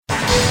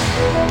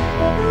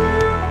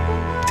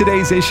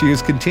Today's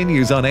Issues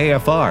continues on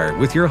AFR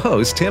with your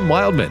host, Tim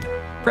Wildman,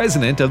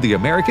 President of the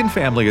American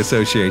Family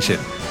Association.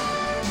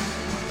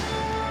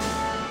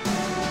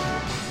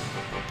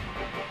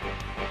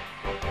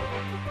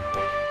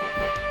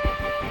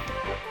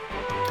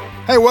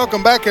 Hey,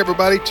 welcome back,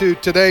 everybody, to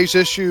Today's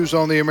Issues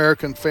on the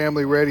American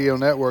Family Radio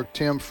Network.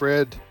 Tim,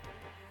 Fred,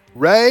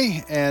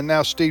 Ray, and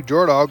now Steve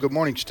Jordahl. Good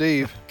morning,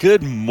 Steve.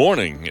 Good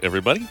morning,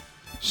 everybody.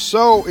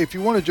 So, if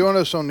you want to join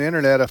us on the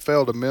internet, I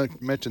failed to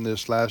mention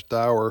this last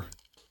hour.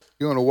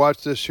 If you want to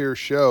watch this here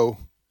show,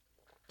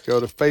 go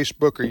to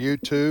Facebook or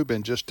YouTube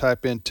and just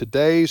type in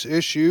Today's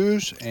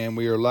Issues, and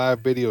we are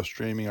live video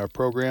streaming our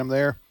program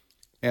there.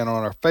 And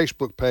on our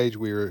Facebook page,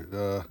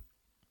 we'll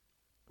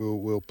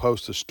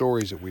post the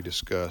stories that we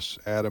discuss.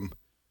 Adam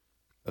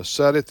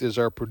Sudduth is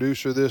our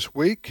producer this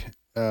week,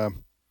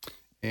 and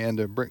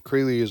Brent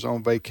Creeley is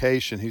on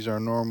vacation. He's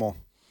our normal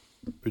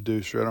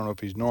producer. I don't know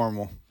if he's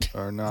normal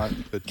or not,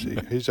 but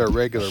he's our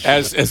regular.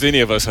 As any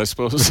of us, I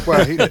suppose.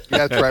 Well, that's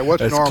right.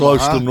 What's as normal? As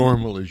close to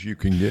normal as you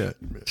can get.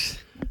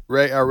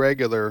 Our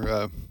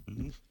regular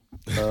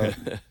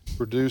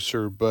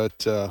producer.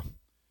 But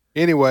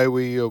anyway,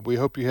 we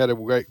hope you had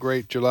a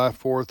great July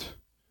 4th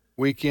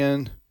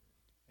weekend,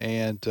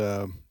 and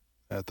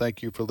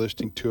thank you for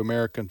listening to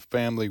American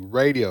Family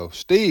Radio.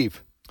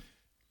 Steve.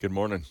 Good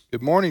morning.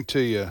 Good morning to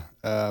you.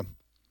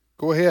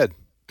 Go ahead.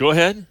 Go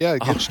ahead? Yeah,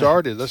 get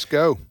started. Let's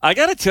go. I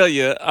got to tell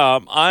you,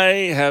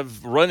 I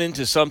have run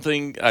into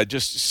something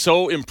just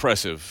so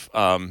impressive.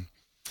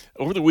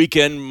 Over the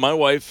weekend, my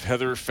wife,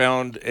 Heather,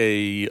 found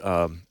a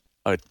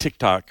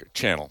TikTok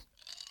channel,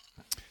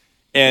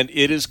 and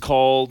it is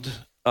called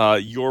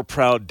Your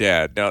Proud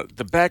Dad. Now,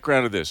 the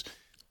background of this,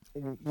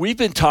 we've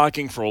been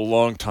talking for a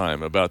long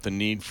time about the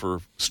need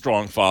for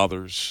strong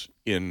fathers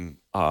in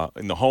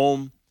the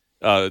home,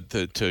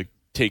 to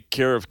take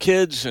care of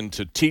kids and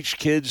to teach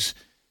kids,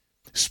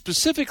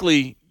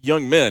 specifically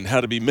young men,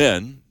 how to be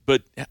men,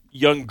 but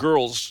young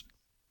girls,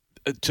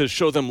 to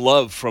show them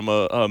love from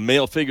a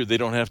male figure. They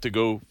don't have to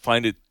go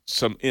find it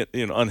in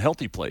an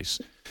unhealthy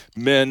place.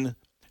 Men,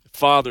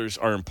 fathers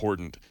are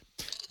important.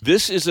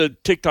 This is a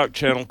TikTok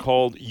channel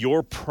called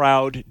Your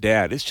Proud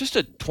Dad. It's just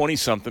a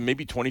 20-something,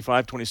 maybe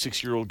 25,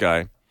 26-year-old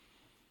guy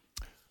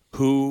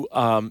who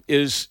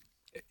is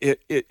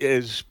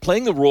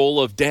playing the role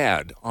of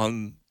dad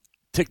on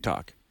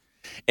TikTok.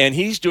 And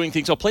he's doing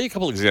things, I'll play you a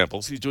couple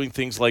examples. He's doing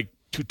things like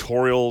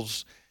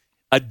tutorials,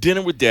 a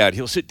dinner with dad.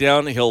 He'll sit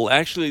down and he'll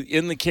actually,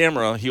 in the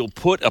camera, he'll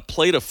put a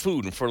plate of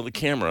food in front of the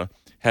camera,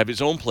 have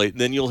his own plate, and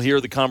then you'll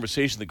hear the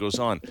conversation that goes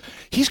on.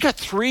 He's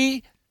got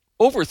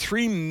over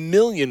 3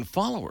 million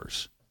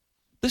followers.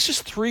 This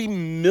is 3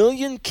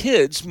 million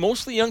kids,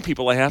 mostly young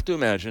people, I have to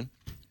imagine,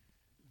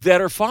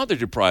 that are father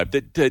deprived,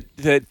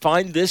 that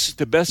find this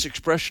the best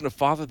expression of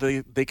father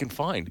they can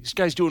find. This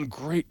guy's doing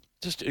great,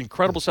 just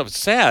incredible stuff. It's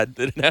sad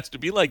that it has to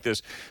be like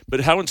this,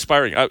 but how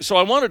inspiring. So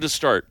I wanted to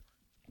start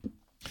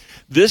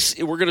this.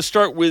 We're going to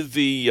start with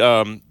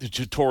the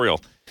tutorial.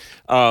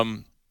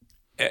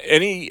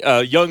 Any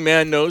young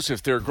man knows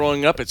if they're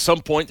growing up, at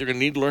some point they're going to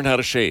need to learn how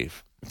to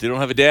shave. If they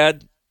don't have a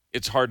dad,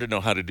 it's hard to know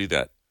how to do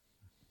that.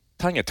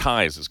 Tying a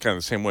ties is kind of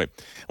the same way.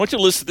 I want you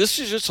to listen. This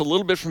is just a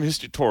little bit from his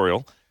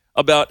tutorial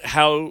about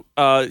how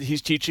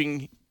he's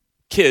teaching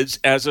kids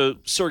as a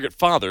surrogate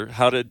father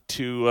how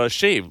to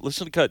shave.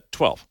 Listen to cut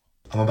 12.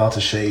 I'm about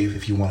to shave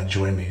if you want to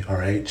join me, all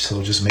right?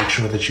 So just make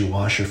sure that you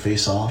wash your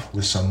face off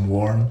with some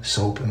warm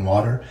soap and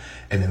water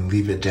and then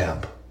leave it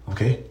damp,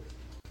 okay?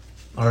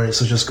 All right,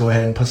 so just go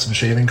ahead and put some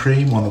shaving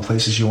cream on the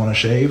places you want to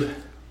shave.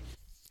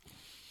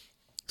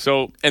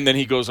 So, and then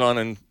he goes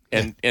on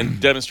and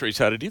demonstrates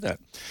how to do that.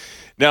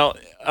 Now,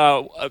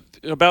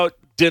 about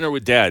dinner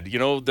with dad,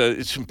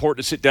 it's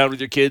important to sit down with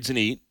your kids and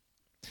eat.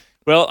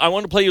 Well, I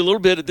want to play you a little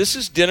bit. This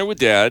is Dinner with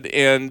Dad,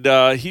 and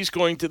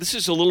this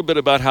is a little bit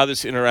about how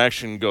this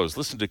interaction goes.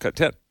 Listen to cut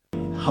 10.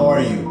 How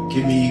are you?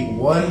 Give me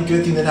one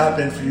good thing that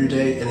happened for your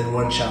day and then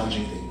one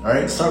challenging thing. All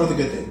right, start with a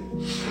good thing.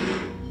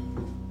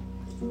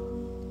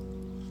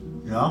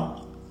 Yeah?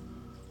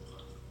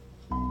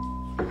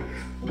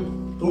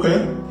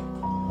 Okay.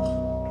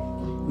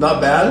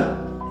 Not bad.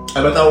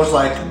 I bet that was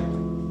like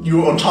you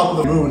were on top of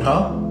the moon,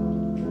 huh?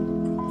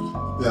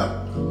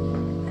 Yeah.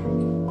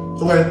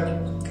 Okay.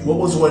 What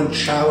was one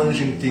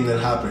challenging thing that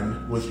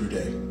happened with your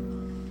day?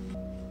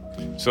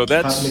 So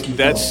that's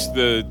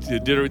the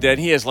dinner with dad.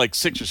 He has like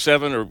 6 or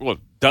 7 or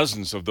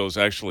dozens of those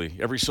actually.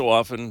 Every so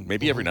often,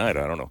 maybe every night.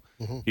 I don't know.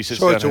 Mm-hmm. He sits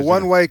so down it's a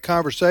one-way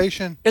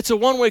conversation? It's a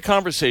one-way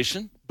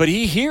conversation, but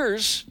he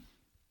hears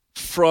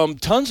from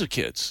tons of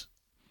kids.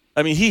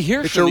 I mean, he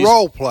hears. It's a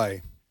role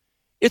play.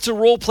 It's a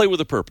role play with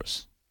a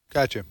purpose.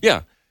 Gotcha.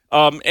 Yeah.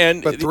 But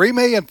 3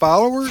 million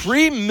followers?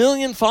 3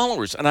 million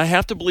followers, and I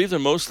have to believe they're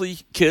mostly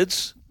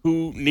kids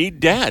who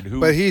need dad.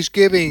 But he's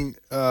giving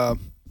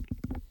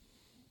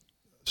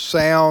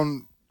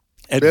sound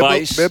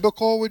advice,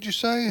 biblical, would you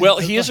say? Well,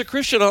 he is a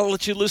Christian. I'll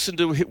let you listen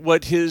to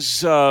what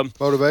his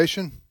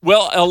motivation.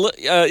 Well,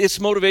 it's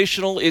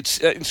motivational. It's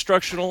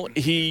instructional.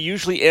 He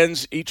usually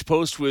ends each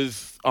post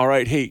with, "All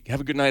right, hey, have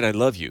a good night. I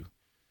love you."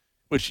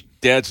 which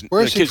Dad's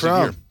Where's he kids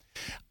are from?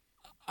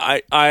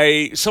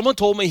 here. Someone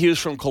told me he was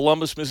from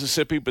Columbus,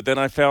 Mississippi, but then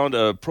I found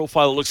a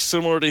profile that looks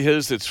similar to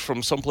his that's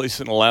from someplace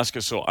in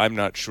Alaska, so I'm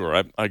not sure.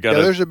 I got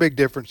Yeah, there's a big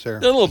difference there.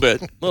 a little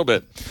bit.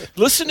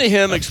 Listen to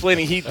him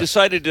explaining. He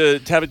decided to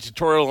have a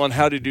tutorial on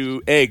how to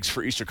do eggs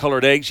for Easter,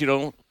 colored eggs,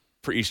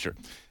 for Easter.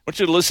 I want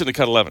you to listen to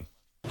Cut 11.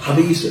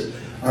 Happy Easter.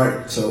 All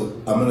right,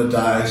 so I'm going to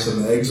dye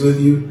some eggs with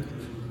you.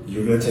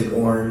 You're going to take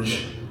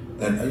orange.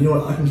 And you know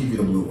what? I can give you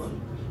the blue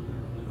one.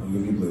 I'll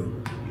give you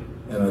blue.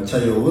 And I'll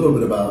tell you a little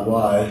bit about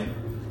why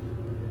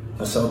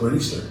I celebrate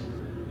Easter.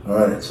 All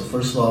right, so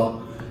first of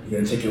all, you're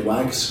going to take your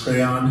wax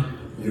crayon.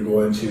 You're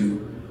going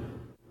to...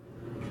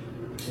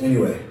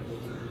 Anyway,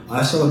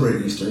 I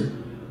celebrate Easter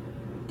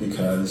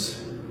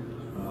because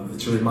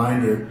it's a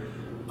reminder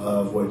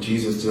of what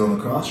Jesus did on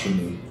the cross for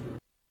me.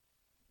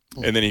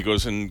 And then he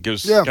goes and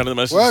gives kind of the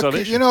message of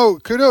salvation. You know,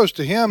 kudos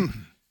to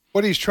him.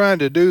 What he's trying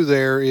to do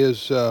there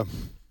is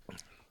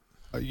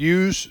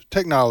use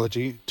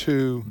technology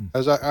to,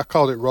 as I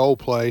called it, role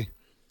play,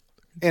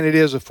 and it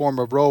is a form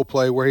of role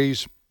play where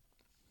he's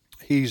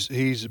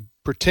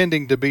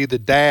pretending to be the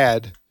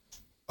dad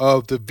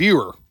of the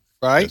viewer,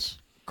 right? Yes,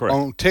 correct.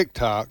 On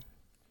TikTok,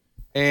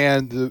 but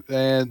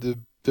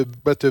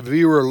the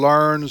viewer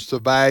learns the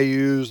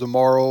values, the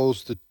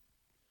morals,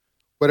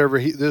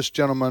 this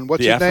gentleman.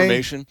 What's his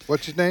affirmation. name?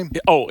 What's his name?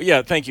 Oh,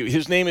 yeah, thank you.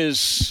 His name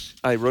is,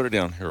 I wrote it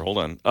down here. Hold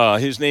on.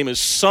 His name is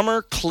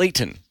Summer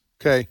Clayton.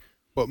 Okay.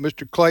 What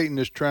Mr. Clayton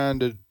is trying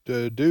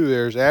to do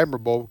there is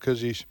admirable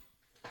because he's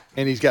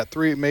got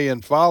 3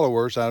 million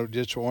followers. I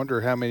just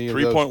wonder how many of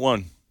those.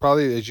 3.1.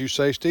 Probably, as you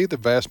say, Steve, the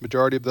vast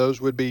majority of those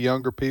would be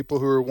younger people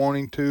who are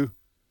wanting to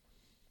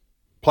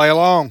play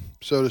along,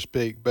 so to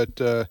speak.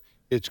 But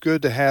it's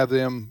good to have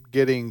them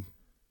getting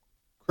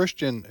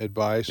Christian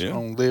advice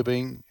on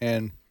living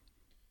and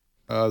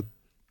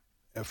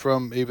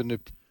from even if,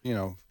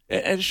 And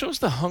it shows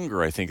the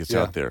hunger, I think, that's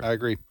out there. I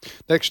agree.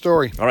 Next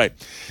story. All right.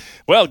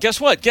 Well,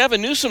 guess what?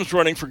 Gavin Newsom's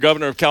running for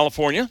governor of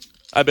California.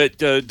 I bet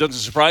doesn't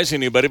surprise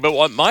anybody. But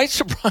what might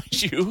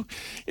surprise you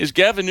is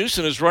Gavin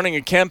Newsom is running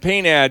a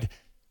campaign ad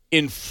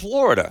in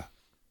Florida.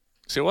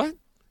 See what?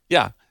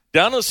 Yeah.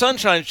 Down in the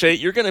Sunshine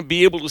State, you're going to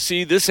be able to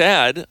see this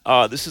ad.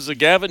 This is a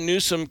Gavin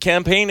Newsom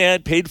campaign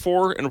ad paid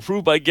for and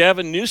approved by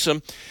Gavin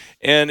Newsom,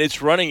 and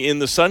it's running in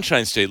the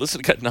Sunshine State.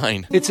 Listen to Cut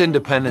 9. It's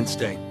Independence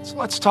Day, so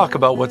let's talk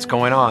about what's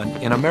going on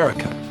in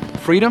America.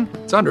 Freedom,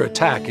 it's under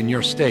attack in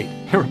your state.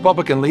 Your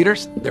Republican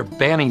leaders, they're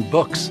banning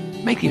books,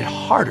 making it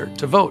harder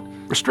to vote,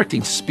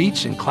 restricting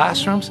speech in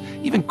classrooms,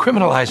 even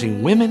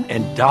criminalizing women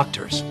and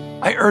doctors.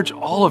 I urge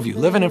all of you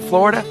living in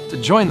Florida to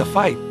join the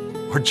fight.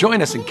 Or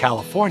join us in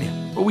California,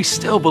 where we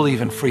still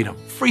believe in freedom.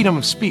 Freedom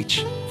of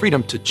speech,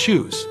 freedom to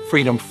choose,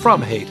 freedom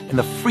from hate, and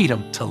the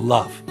freedom to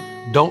love.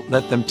 Don't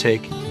let them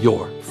take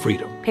your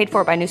freedom. Paid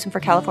for by Newsom for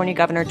California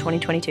Governor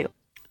 2022.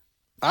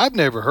 I've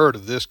never heard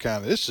of this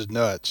this is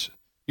nuts.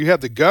 You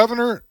have the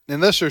governor,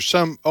 unless there's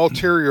some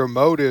ulterior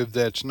motive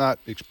that's not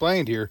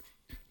explained here,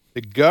 the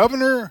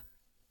governor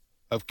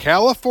of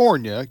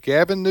California,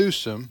 Gavin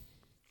Newsom,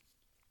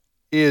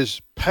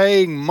 is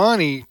paying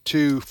money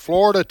to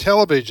Florida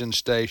television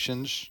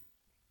stations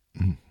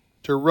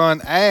to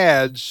run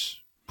ads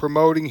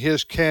promoting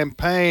his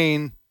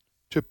campaign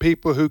to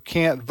people who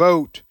can't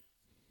vote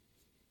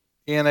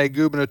in a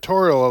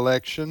gubernatorial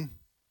election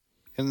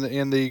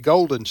in the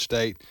Golden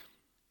State.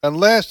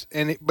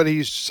 But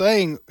he's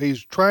saying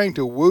he's trying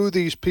to woo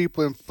these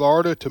people in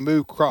Florida to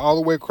move all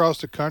the way across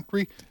the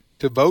country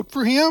to vote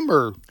for him,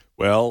 or?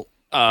 Well,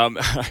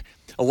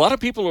 a lot of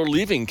people are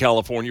leaving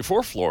California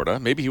for Florida.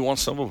 Maybe he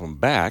wants some of them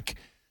back.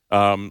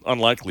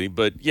 Unlikely,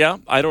 but yeah,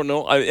 I don't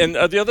know. And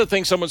the other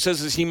thing someone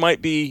says is he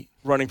might be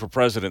running for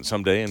president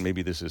someday, and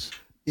maybe this is.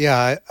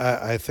 Yeah,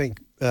 I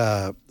think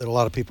that a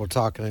lot of people are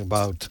talking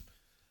about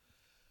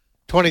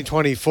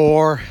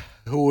 2024,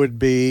 who would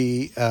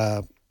be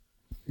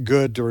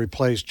good to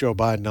replace Joe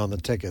Biden on the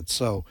ticket.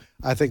 So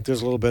I think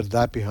there's a little bit of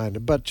that behind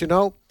it. But,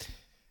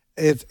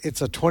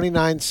 it's a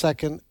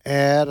 29-second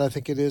ad. I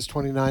think it is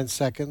 29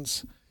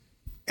 seconds.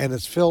 And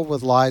it's filled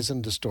with lies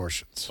and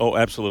distortions. Oh,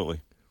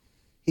 absolutely.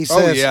 He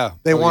says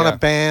they want to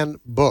ban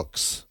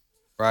books.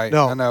 Right,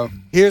 no, I know.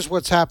 Here's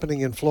what's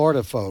happening in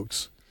Florida,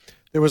 folks.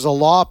 There was a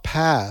law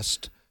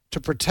passed to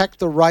protect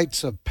the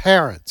rights of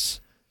parents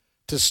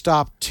to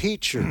stop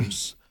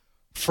teachers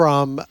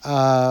from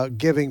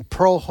giving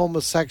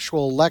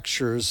pro-homosexual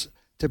lectures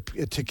to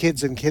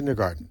kids in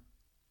kindergarten.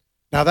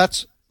 Now,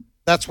 that's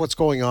what's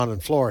going on in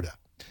Florida.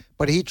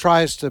 But he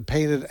tries to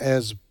paint it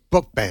as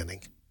book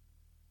banning.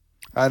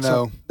 I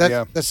know.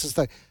 So this is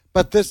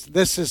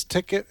this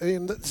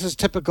is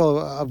typical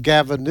of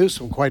Gavin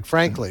Newsom. Quite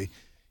frankly,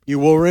 you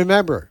will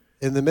remember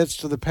in the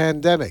midst of the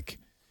pandemic,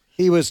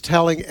 he was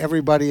telling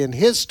everybody in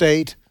his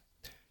state,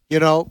 you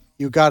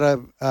got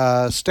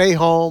to stay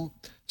home,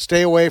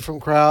 stay away from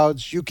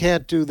crowds. You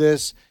can't do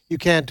this, you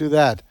can't do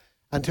that.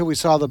 Until we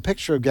saw the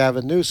picture of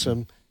Gavin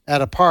Newsom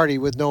at a party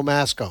with no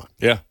mask on.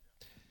 Yeah.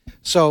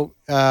 So,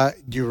 do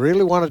you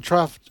really want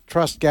to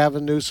trust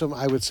Gavin Newsom?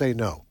 I would say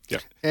no. Yeah.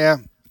 Yeah.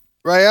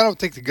 Ray, I don't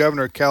think the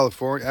governor of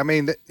California. I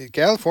mean,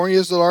 California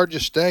is the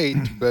largest state,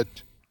 but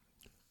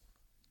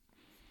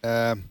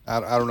I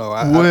don't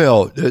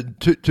know.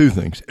 Two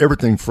things.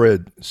 Everything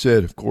Fred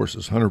said, of course,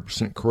 is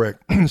 100%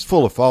 correct. It's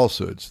full of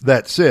falsehoods.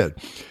 That said,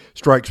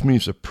 strikes me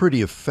as a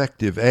pretty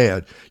effective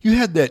ad. You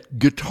had that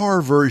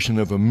guitar version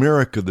of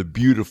America the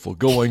Beautiful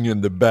going in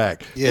the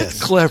back. Yes.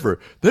 That's clever.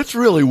 That's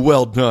really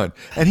well done.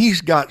 And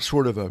he's got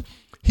sort of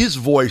his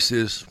voice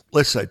is,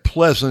 let's say,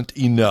 pleasant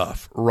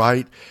enough,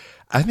 right?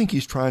 I think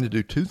he's trying to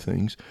do two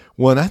things.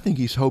 One, I think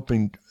he's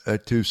hoping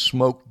to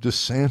smoke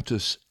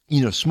DeSantis,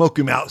 smoke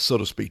him out, so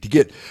to speak, to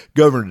get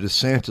Governor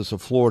DeSantis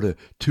of Florida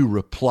to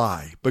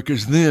reply,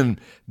 because then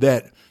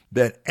that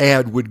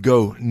ad would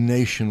go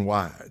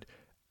nationwide.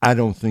 I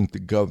don't think the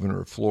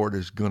governor of Florida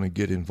is going to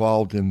get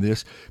involved in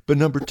this. But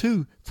number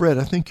two, Fred,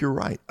 I think you're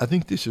right. I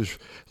think this is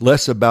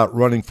less about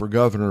running for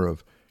governor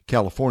of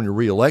California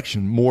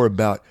re-election, more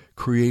about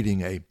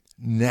creating a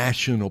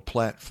national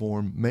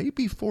platform,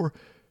 maybe for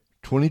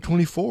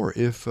 2024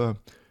 if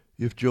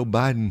Joe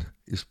Biden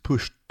is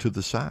pushed to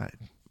the side.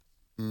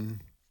 Mm-hmm.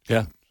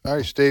 Yeah. All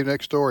right, Steve,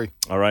 next story.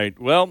 All right.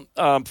 Well,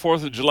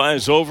 4th of July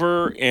is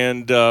over,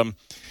 and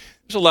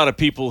there's a lot of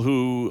people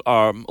who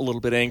are a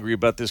little bit angry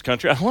about this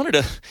country. I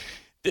wanted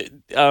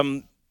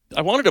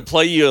to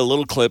play you a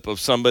little clip of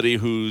somebody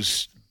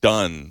who's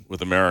done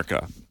with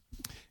America.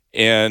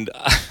 And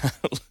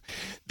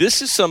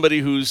this is somebody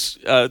who's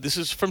this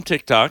is from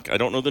TikTok. I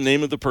don't know the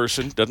name of the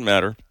person. Doesn't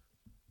matter.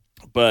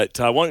 But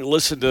I want you to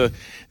listen to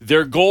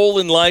their goal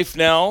in life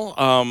now.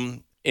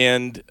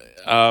 And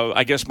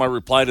I guess my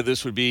reply to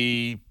this would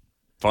be,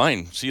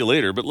 fine, see you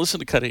later. But listen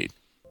to Cut 8.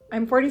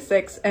 I'm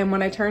 46, and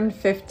when I turned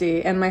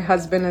 50 and my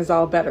husband is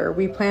all better,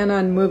 we plan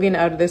on moving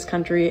out of this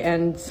country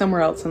and somewhere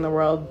else in the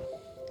world.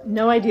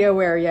 No idea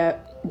where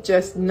yet,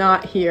 just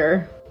not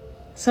here.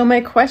 So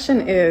my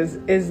question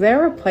is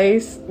there a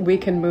place we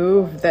can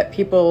move that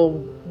people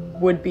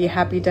would be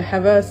happy to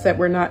have us, that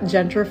we're not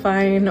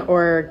gentrifying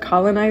or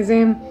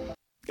colonizing?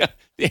 Yeah,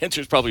 the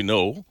answer is probably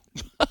no.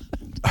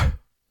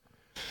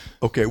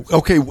 Okay.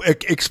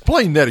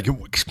 Explain that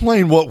again.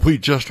 Explain what we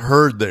just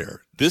heard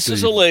there. This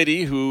is a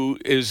lady who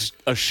is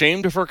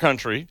ashamed of her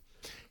country,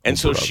 and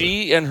so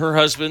she and her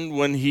husband,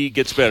 when he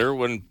gets better,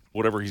 when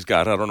whatever he's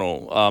got, I don't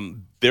know,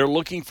 they're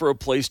looking for a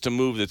place to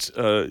move. That's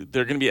they're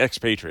going to be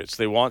expatriates.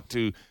 They want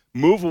to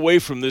move away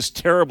from this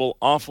terrible,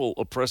 awful,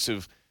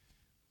 oppressive,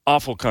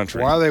 awful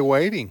country. Why are they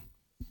waiting?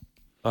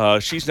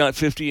 She's not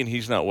 50 and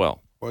he's not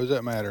well. What does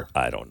that matter?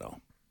 I don't know.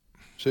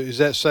 So is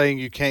that saying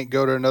you can't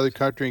go to another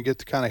country and get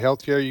the kind of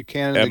health care you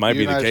can? That might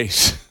be the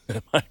case.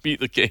 That might be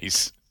the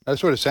case.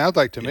 That's what it sounds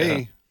like to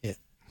me. Yeah.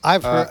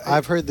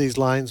 I've heard these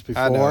lines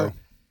before. I know.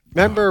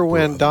 Remember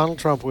when Donald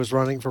Trump was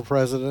running for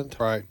president?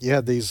 Right. You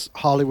had these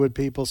Hollywood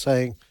people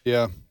saying,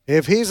 "Yeah,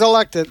 if he's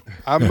elected,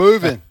 I'm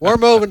moving. We're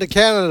moving to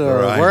Canada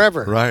or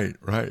wherever." Right.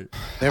 I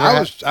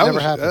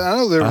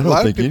know there are a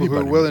lot of people who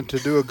are willing to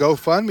do a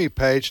GoFundMe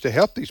page to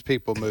help these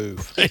people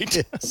move.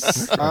 Right.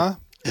 Huh?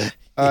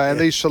 And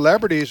these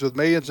celebrities with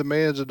millions and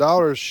millions of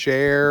dollars,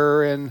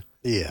 Cher and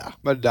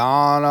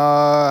Madonna,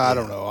 I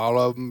don't know, all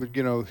of them.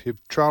 You know, if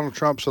Donald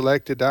Trump's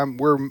elected, I'm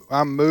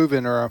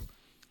moving or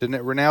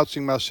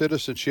renouncing my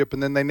citizenship,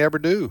 and then they never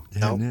do.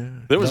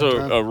 There was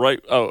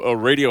a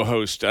radio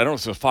host. I don't know if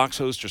it's a Fox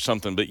host or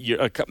something, but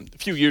a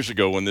few years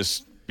ago when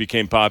this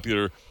became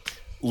popular,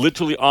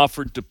 literally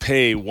offered to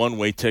pay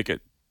one-way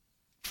ticket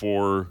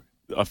for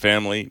a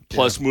family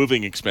plus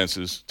moving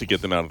expenses to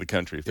get them out of the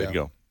country if they'd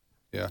go.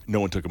 Yeah. No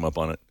one took them up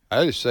on it.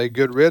 I just say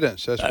good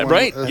riddance. That's one,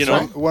 right.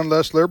 That's one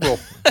less liberal.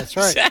 That's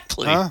right.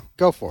 Exactly. Huh?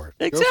 Go for it.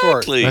 Exactly.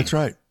 Go for it. That's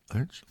right.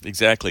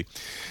 Exactly.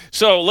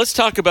 So let's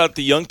talk about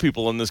the young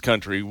people in this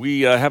country.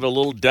 We have a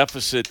little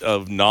deficit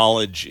of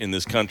knowledge in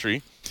this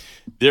country.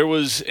 There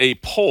was a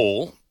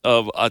poll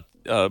of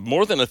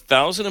more than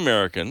 1,000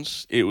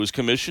 Americans. It was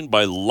commissioned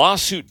by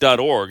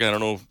lawsuit.org. I don't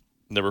know,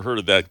 never heard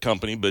of that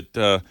company,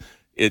 but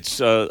it's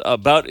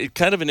about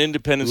kind of an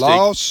independent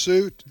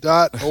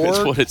Lawsuit.org?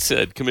 That's what it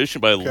said.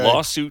 Commissioned by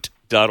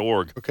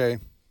lawsuit.org. Okay.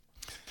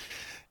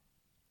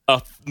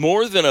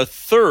 More than a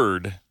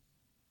third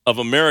of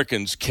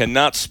Americans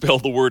cannot spell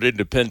the word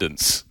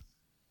independence.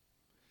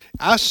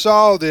 I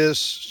saw this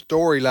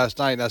story last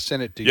night, and I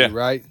sent it to you,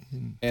 right?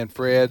 And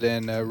Fred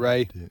and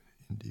Ray.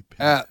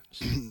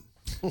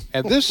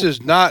 And this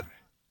is not...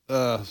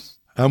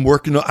 I'm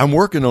working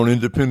on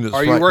independence.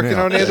 Are you working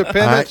on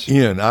independence?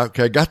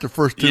 I got the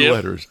first two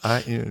letters.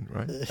 I-N,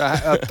 right?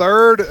 A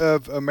third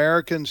of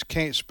Americans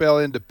can't spell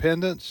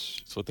independence.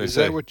 That's what they say. Is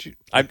that what you...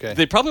 Okay.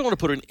 They probably want to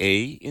put an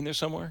A in there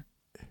somewhere.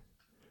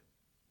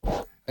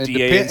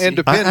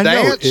 Independence. I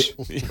know.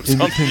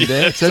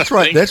 Independence. That's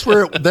right. That's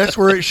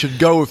where it should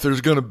go if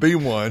there's going to be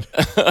one.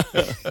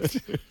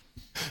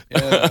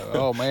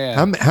 Oh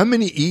man. How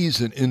many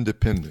E's in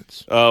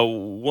independence?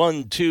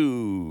 1,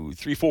 2,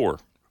 3, 4.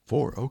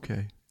 4.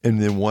 Okay.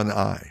 And then one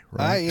I,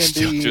 right?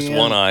 Just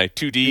one I.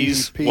 2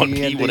 D's, one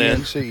P, one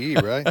N. C-E,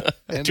 right?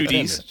 2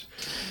 D's.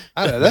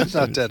 I know, that's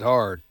not that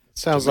hard.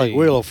 Sounds like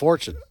Wheel of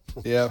Fortune.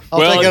 Yeah. I'll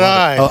take an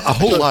I. A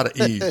whole lot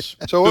of E's.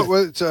 So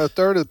what's a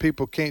third of the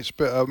people can't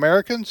spell?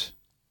 Americans?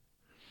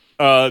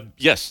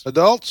 Yes.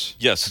 Adults?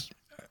 Yes.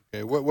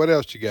 Okay. What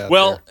else you got?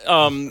 Well,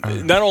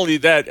 there? not only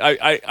that,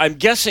 I'm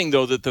guessing,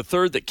 though, that the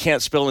third that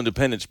can't spell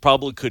independence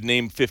probably could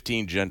name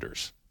 15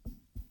 genders.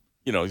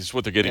 It's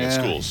what they're getting in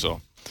schools. So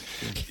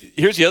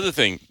here's the other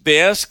thing. They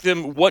asked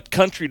them, what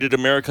country did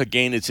America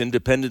gain its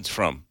independence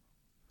from?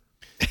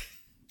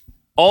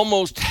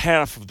 Almost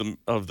half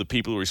of the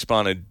people who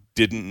responded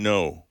didn't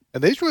know.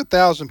 And these were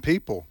 1,000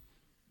 people.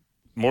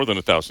 More than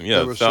 1,000,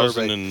 yeah,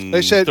 1,030.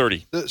 They said,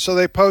 so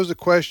they posed a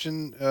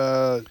question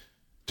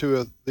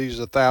to these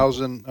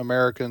 1,000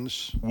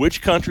 Americans.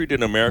 Which country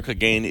did America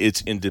gain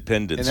its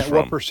independence from? And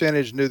what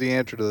percentage knew the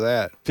answer to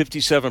that?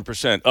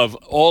 57% of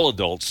all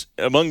adults.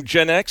 Among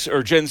Gen X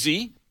or Gen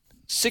Z,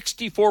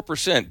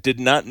 64% did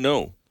not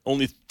know.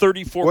 Only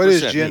 34%. What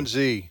is Gen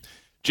Z?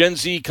 Gen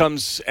Z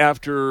comes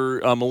after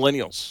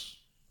millennials.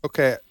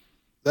 Okay,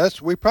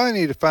 we probably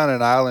need to find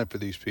an island for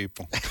these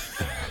people.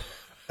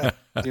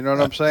 You know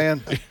what I'm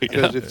saying?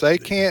 Because if they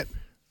can't,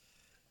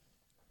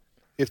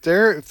 if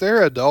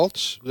they're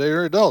adults,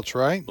 they're adults,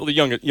 right? Well, the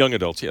young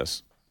adults,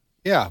 yes.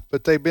 Yeah,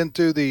 but they've been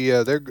through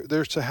they're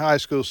high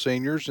school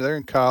seniors, they're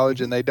in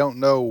college, and they don't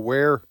know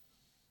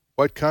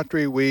what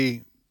country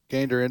we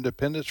gained our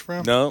independence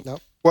from. No.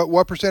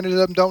 What percentage of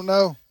them don't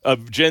know?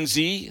 Of Gen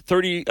Z,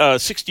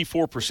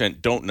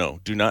 64% don't know,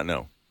 do not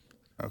know.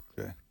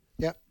 Okay.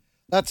 Yeah,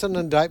 that's an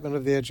indictment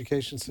of the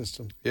education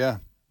system. Yeah.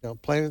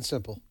 Plain and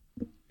simple.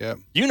 Yeah.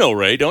 You know,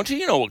 Ray, don't you?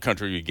 You know what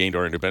country we gained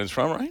our independence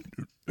from, right?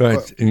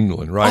 It's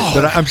England, right?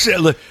 Oh. But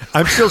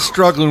I'm still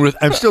struggling with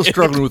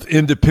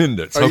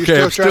independence. Are you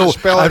okay, still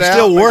I'm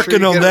still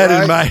working on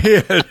that in my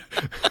head.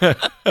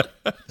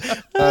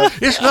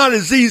 It's not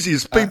as easy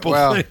as people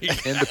think.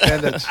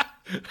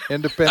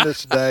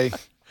 Independence Day.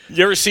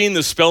 You ever seen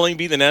the spelling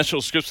bee, the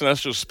National Scripps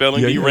National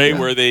Spelling Bee, Ray,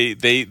 where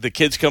the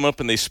kids come up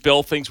and they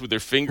spell things with their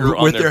finger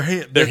on their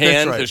hand.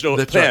 Right. There's no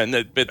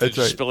pen, but they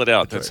just spell it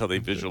out. That's how they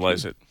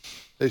visualize it.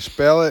 They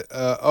spell it.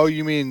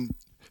 You mean?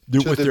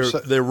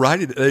 They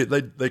write it.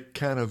 They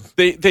kind of.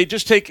 They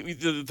just take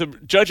the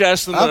judge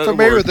asks them. I'm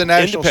familiar with the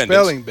National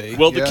Spelling Bee.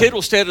 Well, the kid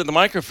will stand at the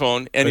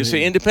microphone and he'll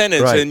say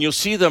independence, and you'll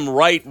see them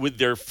write with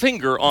their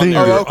finger on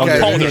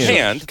their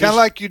hand. Kind of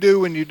like you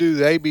do when you do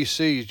the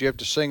ABCs. You have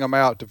to sing them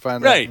out to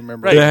find out.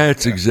 Remember? Right.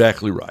 That's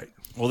exactly right.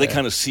 Well, they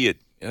kind of see it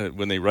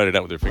when they write it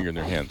out with their finger in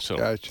their hand. So.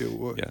 Got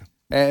you. Yeah.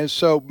 And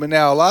so, but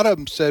now a lot of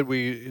them said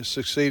we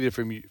succeeded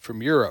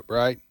from Europe,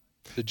 right?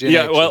 The Gen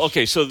X's. Well,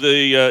 okay. So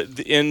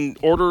the in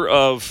order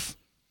of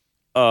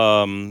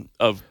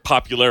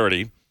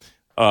popularity,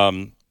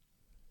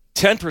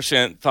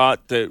 10%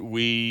 thought that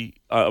we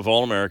of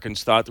all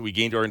Americans thought that we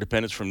gained our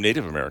independence from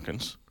Native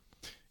Americans,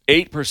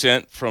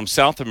 8% from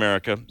South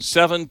America,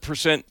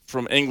 7%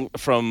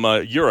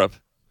 from Europe.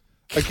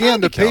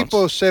 Again, the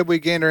people said we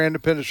gained our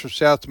independence from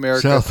South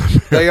America.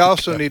 They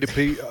also need to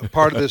be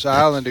part of this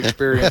island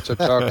experience I'm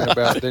talking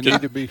about. They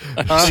need to be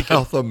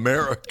South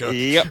America.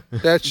 Yep.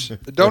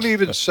 Don't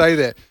even say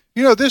that.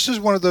 This is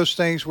one of those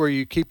things where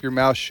you keep your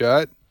mouth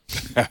shut.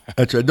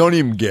 That's right. Don't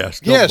even guess.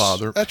 Don't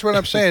bother. That's what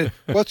I'm saying.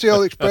 What's the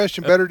old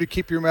expression? Better to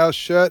keep your mouth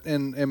shut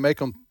and make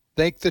them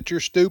think that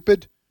you're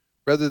stupid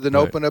rather than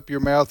open up your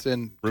mouth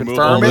and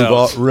confirm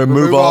it.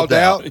 Remove all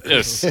doubt.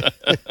 Yes.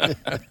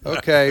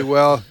 Okay,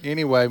 well,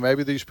 anyway,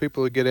 maybe these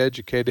people will get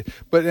educated.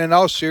 But in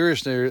all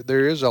seriousness,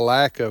 there is a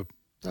lack of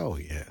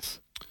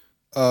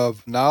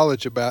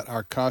knowledge about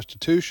our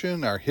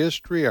Constitution, our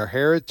history, our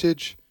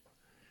heritage.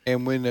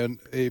 And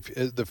if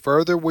the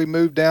further we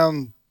move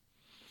down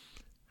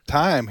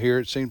time here,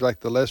 it seems like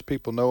the less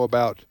people know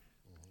about.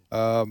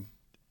 You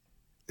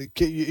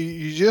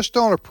just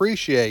don't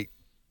appreciate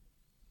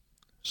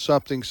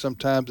something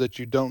sometimes that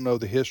you don't know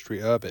the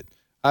history of it.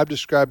 I've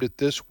described it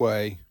this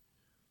way.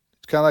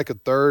 It's kind of like a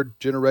third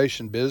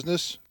generation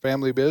business,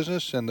 family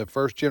business, and the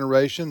first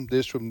generation,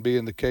 this would be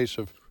in the case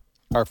of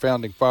our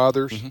founding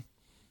fathers,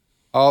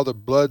 all the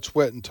blood,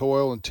 sweat, and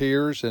toil and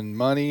tears and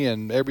money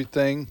and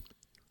everything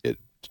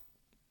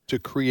to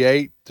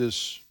create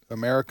this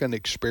American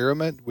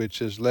experiment, which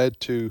has led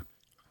to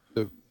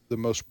the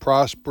most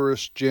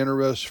prosperous,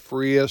 generous,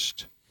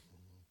 freest,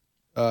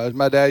 as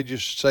my dad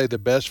used to say, the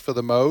best for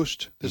the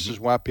most. This is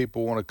why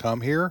people want to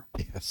come here.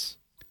 Yes.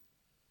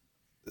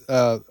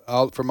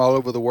 From all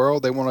over the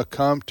world, they want to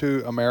come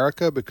to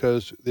America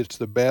because it's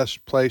the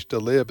best place to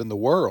live in the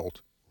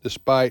world,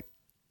 despite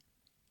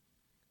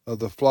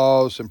the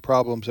flaws and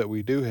problems that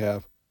we do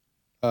have.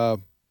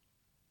 But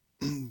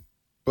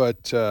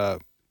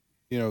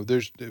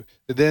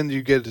then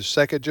you get the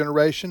second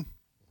generation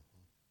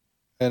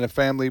and a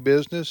family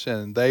business,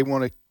 and they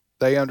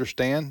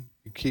understand.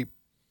 You keep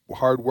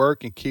hard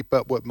work and keep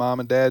up what mom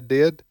and dad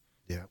did.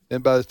 Yeah.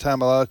 Then by the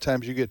time, a lot of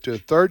times you get to a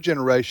third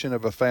generation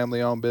of a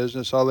family-owned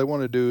business, all they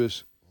want to do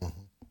is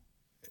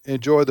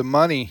enjoy the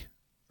money,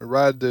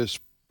 ride this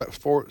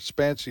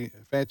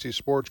fancy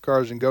sports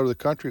cars, and go to the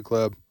country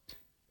club,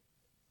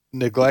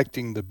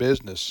 neglecting the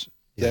business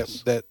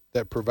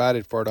that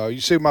provided for it all.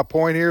 You see my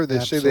point here?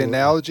 They see the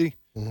analogy?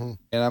 And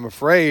I'm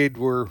afraid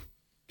we're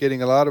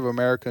getting a lot of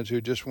Americans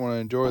who just want to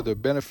enjoy the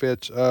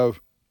benefits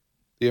of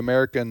the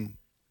American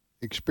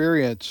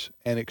experience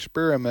and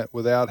experiment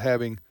without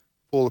having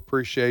full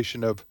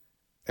appreciation of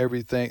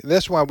everything.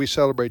 That's why we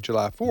celebrate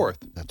July 4th.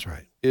 That's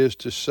right. Is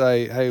to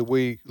say, hey,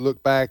 we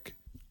look back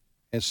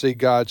and see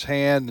God's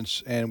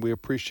hand, and we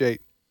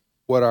appreciate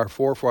what our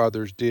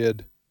forefathers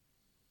did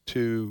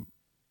to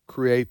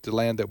create the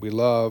land that we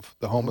love,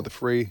 the home of the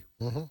free,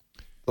 the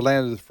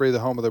land of the free, the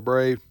home of the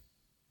brave.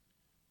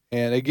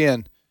 And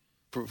again,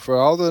 for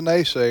all the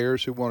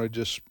naysayers who want to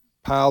just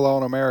pile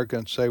on America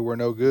and say we're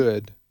no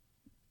good,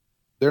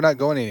 they're not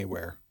going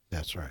anywhere.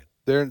 That's right.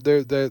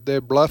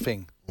 They're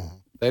bluffing.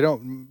 They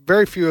don't.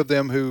 Very few of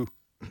them who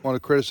want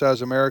to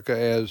criticize America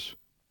as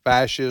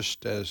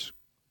fascist, as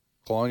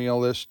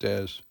colonialist,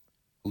 as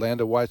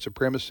land of white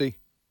supremacy.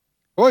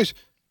 I've always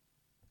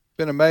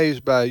been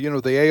amazed by, the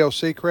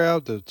AOC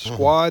crowd, the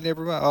squad, and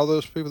everybody, all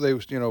those people. They,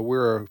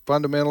 we're a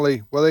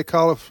fundamentally, what do they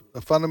call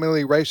a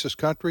fundamentally racist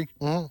country?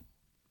 Is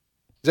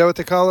that what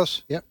they call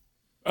us? Yep.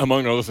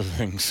 Among other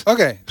things.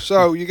 Okay,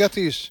 so you got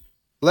these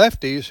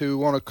lefties who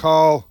want to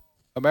call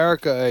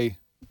America a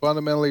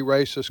fundamentally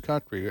racist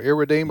country,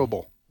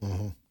 irredeemable,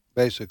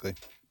 basically.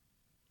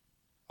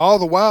 All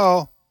the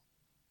while,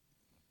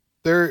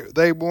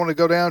 they want to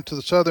go down to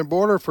the southern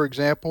border, for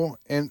example,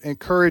 and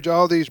encourage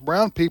all these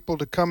brown people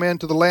to come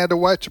into the land of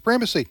white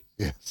supremacy.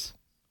 Yes.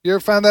 You ever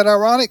find that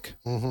ironic?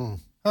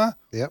 Huh?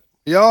 Yep.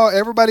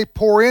 Everybody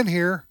pour in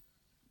here,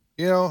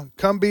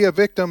 come be a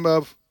victim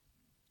of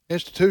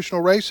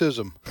institutional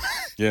racism.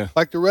 Yeah.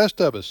 Like the rest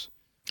of us.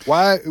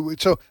 Why?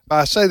 So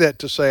I say that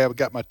to say I've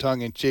got my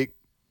tongue in cheek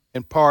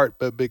in part,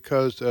 but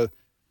because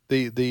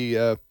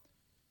the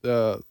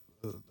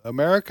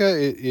America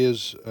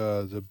is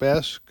the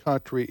best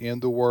country in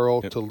the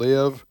world to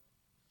live,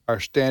 our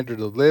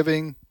standard of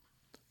living,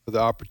 the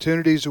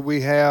opportunities that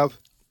we have.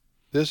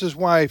 This is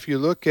why, if you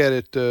look at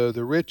it,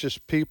 the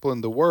richest people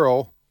in the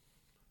world,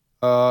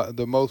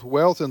 the most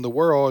wealth in the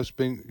world has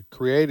been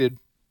created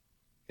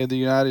in the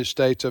United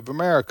States of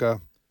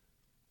America,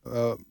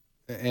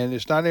 and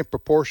it's not in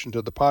proportion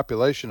to the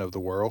population of the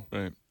world.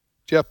 Right.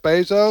 Jeff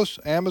Bezos,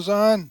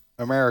 Amazon,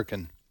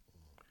 American.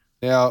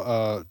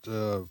 Now,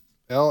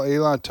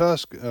 Elon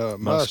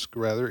Musk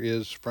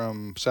is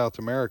from South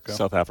America.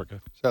 South Africa.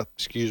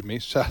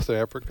 South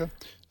Africa.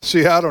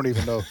 See, I don't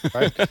even know,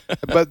 right?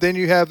 But then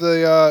you have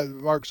the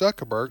Mark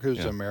Zuckerberg,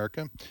 who's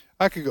American.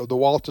 I could go, the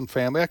Walton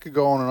family. I could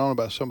go on and on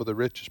about some of the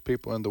richest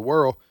people in the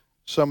world,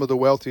 some of the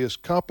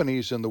wealthiest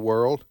companies in the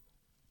world,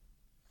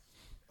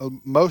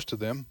 most of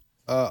them,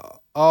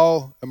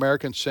 all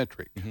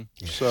American-centric.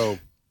 So...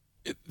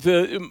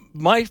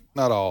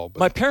 not all, but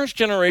my parents'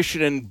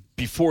 generation and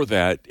before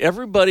that,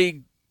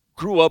 everybody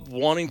grew up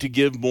wanting to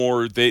give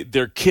more.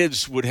 Their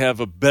kids would have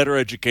a better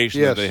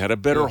education than they had, a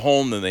better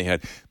home than they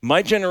had.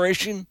 My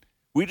generation,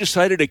 we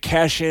decided to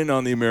cash in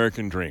on the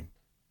American dream.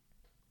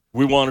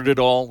 We wanted it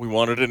all. We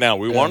wanted it now.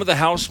 We wanted the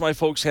house my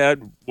folks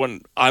had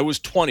when I was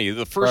 20.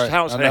 The first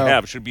house I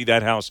have should be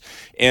that house.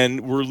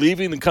 And we're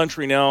leaving the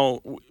country now.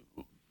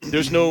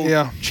 There's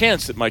no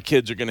chance that my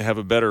kids are going to have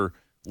a better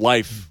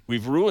life.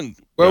 We've ruined.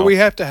 Well, we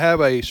have to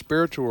have a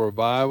spiritual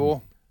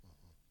revival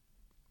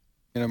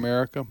in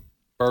America,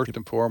 first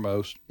and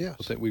foremost. Yes.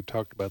 I think we've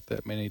talked about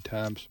that many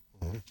times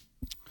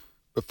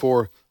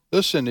before.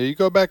 Listen, you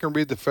go back and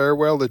read the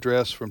farewell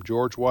address from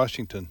George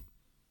Washington,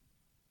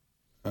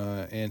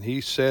 and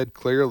he said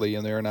clearly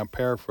in there, and I'm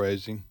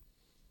paraphrasing,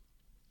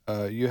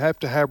 you have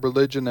to have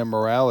religion and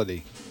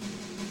morality.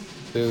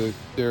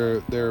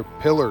 They're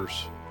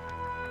pillars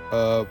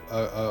of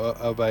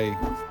a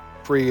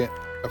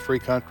free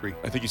country.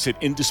 I think you said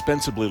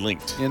indispensably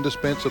linked.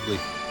 Indispensably.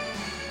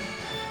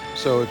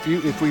 So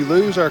if we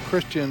lose our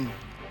Christian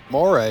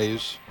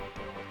mores,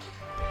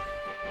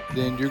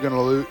 then you're going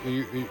to lose.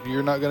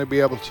 You're not going to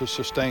be able to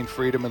sustain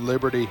freedom and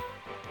liberty,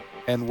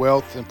 and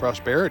wealth and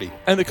prosperity.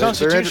 And the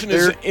Constitution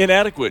is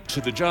inadequate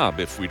to the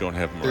job if we don't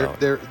have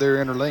morality.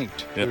 They're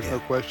interlinked. There's no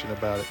question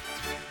about it.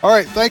 All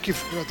right, thank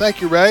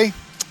you, Ray.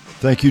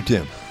 Thank you,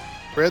 Tim.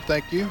 Fred,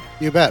 thank you.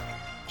 You bet.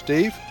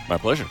 Steve. My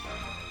pleasure.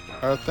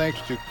 Our thanks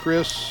to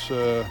Chris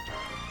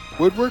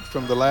Woodward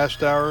from The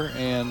Last Hour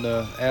and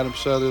Adam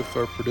Souther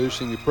for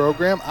producing the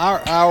program.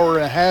 Our hour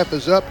and a half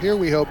is up here.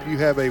 We hope you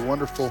have a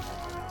wonderful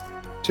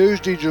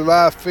Tuesday,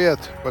 July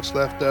 5th, what's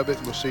left of it.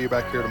 We'll see you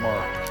back here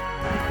tomorrow.